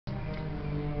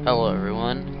Hello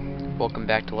everyone, welcome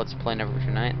back to Let's Play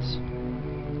Neverwinter Nights.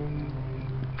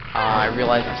 I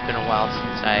realize it's been a while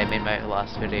since I made my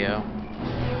last video,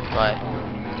 but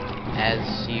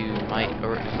as you might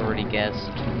have already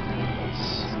guessed,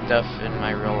 stuff in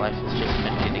my real life has just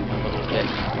been getting a little bit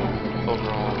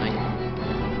overwhelming.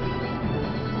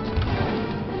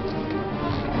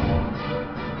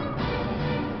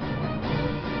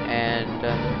 And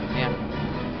yeah,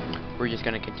 we're just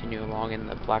going to continue along in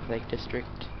the Black Lake district.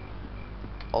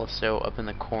 Also, up in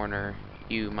the corner,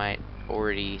 you might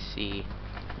already see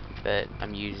that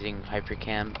I'm using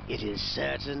Hypercam. It is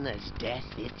certain as death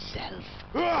itself.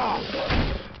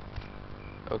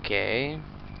 Okay,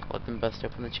 let them bust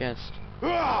open the chest.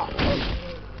 I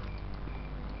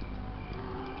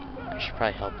should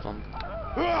probably help them.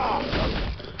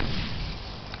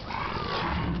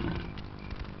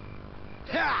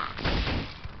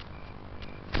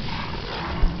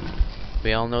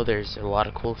 We all know there's a lot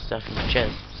of cool stuff in the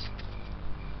chests.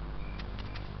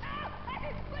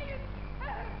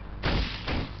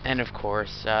 And of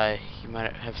course, you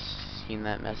might have seen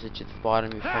that message at the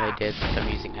bottom. You probably did, since I'm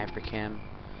using Hypercam.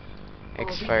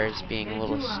 Xfire's being a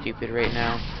little stupid right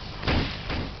now.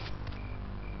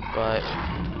 But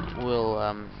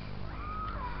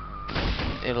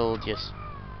it'll just,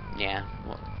 yeah,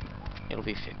 well, it'll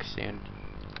be fixed soon.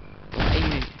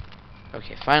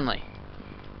 Okay, finally.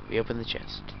 We open the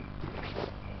chest.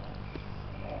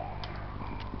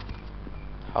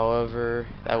 However,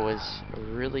 that was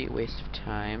really a waste of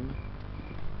time.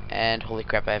 And holy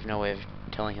crap, I have no way of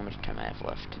telling how much time I have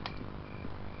left.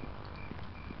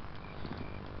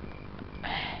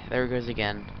 There it goes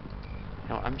again.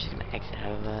 No, I'm just gonna exit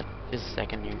out of that. Just a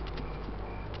second here.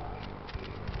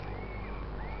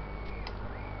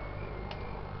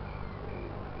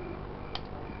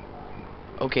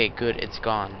 Okay, good, it's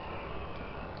gone.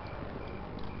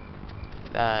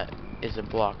 That is a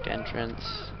blocked entrance.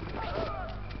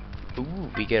 Ooh,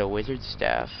 we get a wizard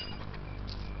staff.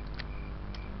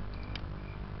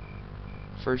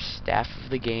 First staff of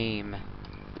the game.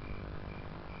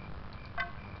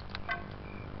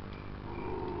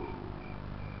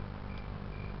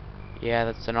 Yeah,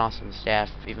 that's an awesome staff,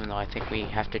 even though I think we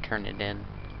have to turn it in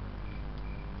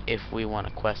if we want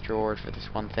a quest reward for this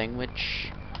one thing, which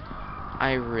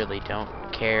I really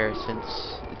don't care since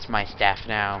it's my staff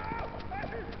now.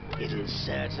 It is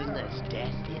certain as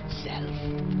death itself.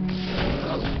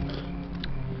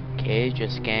 Okay,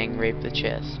 just gang rape the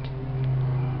chest.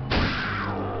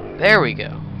 There we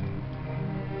go.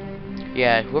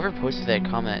 Yeah, whoever posted that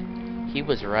comment, he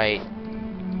was right.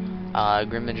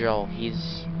 Grimmajal,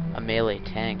 he's a melee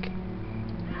tank.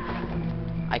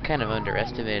 I kind of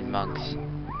underestimated monks,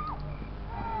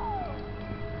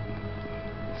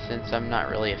 since I'm not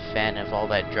really a fan of all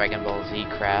that Dragon Ball Z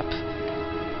crap.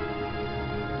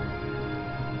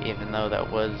 Even though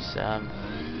that was, oh,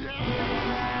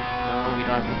 we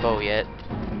don't have a bow yet.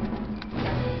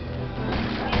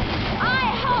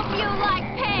 I hope you like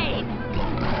pain!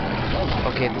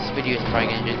 Okay, this video is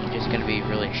probably just gonna be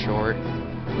really short,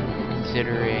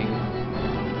 considering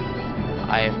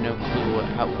I have no clue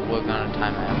what amount of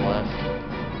time I have left.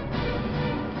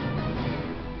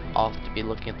 I'll have to be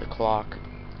looking at the clock,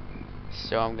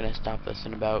 so I'm gonna stop this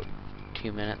in about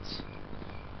 2 minutes.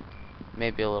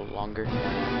 Maybe a little longer. Death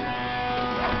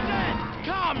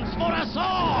comes for us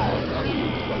all!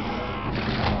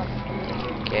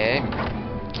 Okay.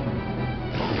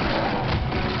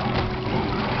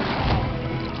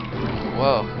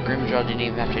 Whoa, Grimmjaw didn't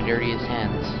even have to dirty his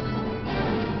hands.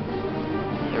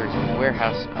 There's a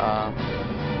warehouse.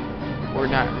 We're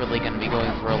not really going to be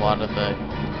going for a lot of the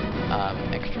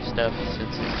extra stuff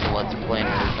since it's a Let's Play and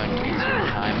we're going to consume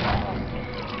time.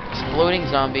 Exploding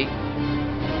zombie.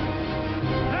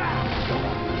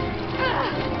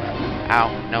 Ow,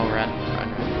 no, run.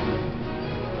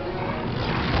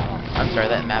 I'm sorry,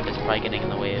 that map is probably getting in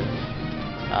the way of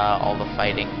all the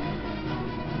fighting.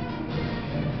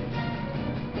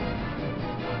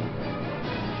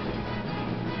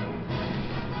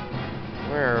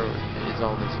 Where is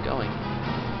all this going?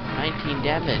 19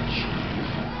 damage.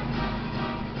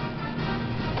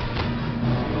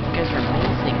 You guys are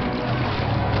amazing.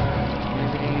 We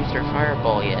haven't used our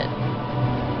fireball yet.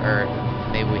 Or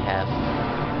maybe we have.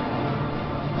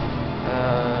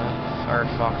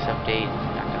 Firefox update.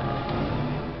 Not gonna.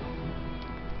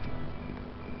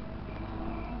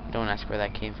 Don't ask where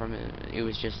that came from. It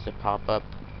was just a pop-up.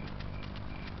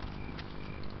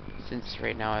 Since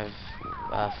right now I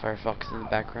have Firefox in the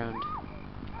background.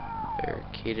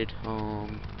 Barricaded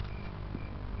home.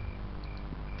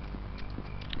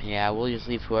 Yeah, we'll just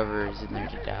leave whoever is in there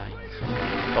to die.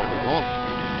 But we won't.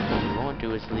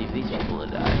 do is leave these people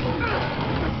to die.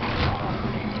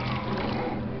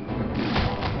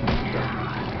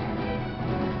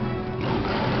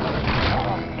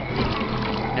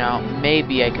 Now,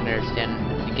 maybe I can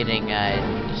understand getting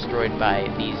destroyed by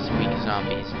these weak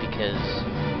zombies because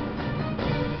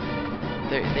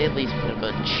they at least put up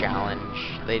a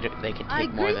challenge. They can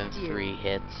take more than 3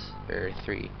 hits or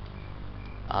 3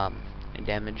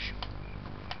 damage.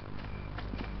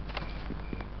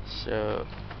 So,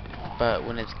 but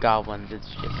when it's goblins, it's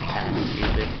just kind of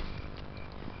stupid,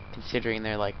 considering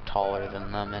they're like taller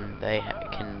than them and they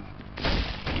can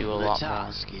do a lot more. The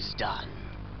task is done.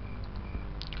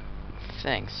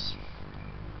 Thanks.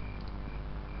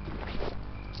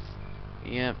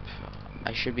 Yep,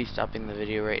 I should be stopping the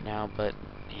video right now, but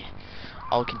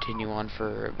I'll continue on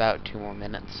for about 2 more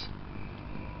minutes.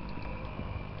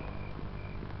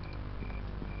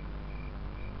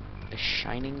 A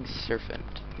Shining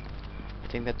Serpent. I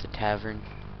think that's a tavern,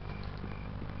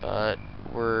 but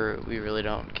we really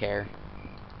don't care.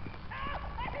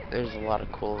 There's a lot of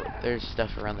there's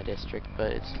stuff around the district,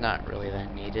 but it's not really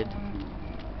that needed.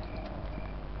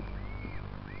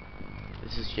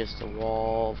 This is just a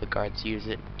wall. The guards use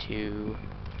it to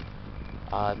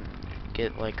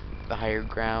get like the higher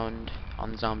ground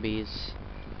on zombies,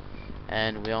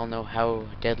 and we all know how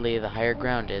deadly the higher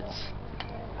ground is.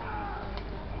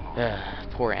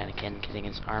 Poor Anakin getting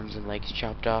his arms and legs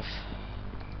chopped off,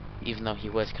 even though he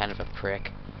was kind of a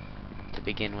prick to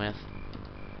begin with.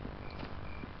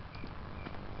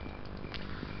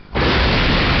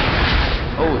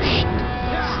 Oh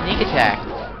sneak attack!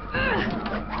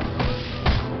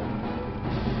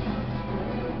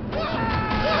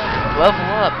 Level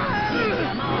up!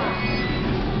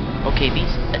 Okay,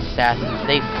 these assassins,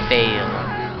 they fail.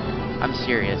 I'm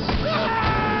serious.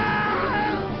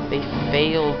 They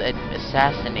failed at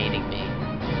assassinating me.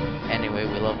 Anyway,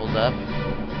 we leveled up.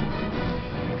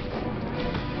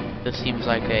 This seems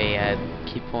like a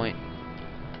key point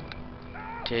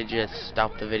to just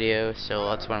stop the video, so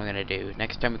that's what I'm gonna do.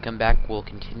 Next time we come back, we'll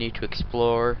continue to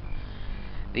explore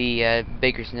the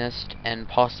Beggars Nest and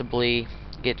possibly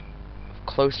get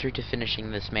closer to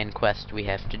finishing this main quest we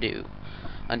have to do.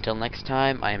 Until next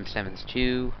time, I am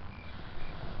Simmons2.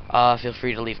 Feel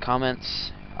free to leave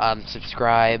comments,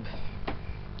 subscribe.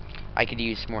 I could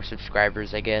use more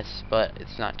subscribers, I guess, but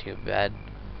it's not too bad.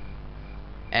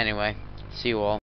 Anyway, see you all.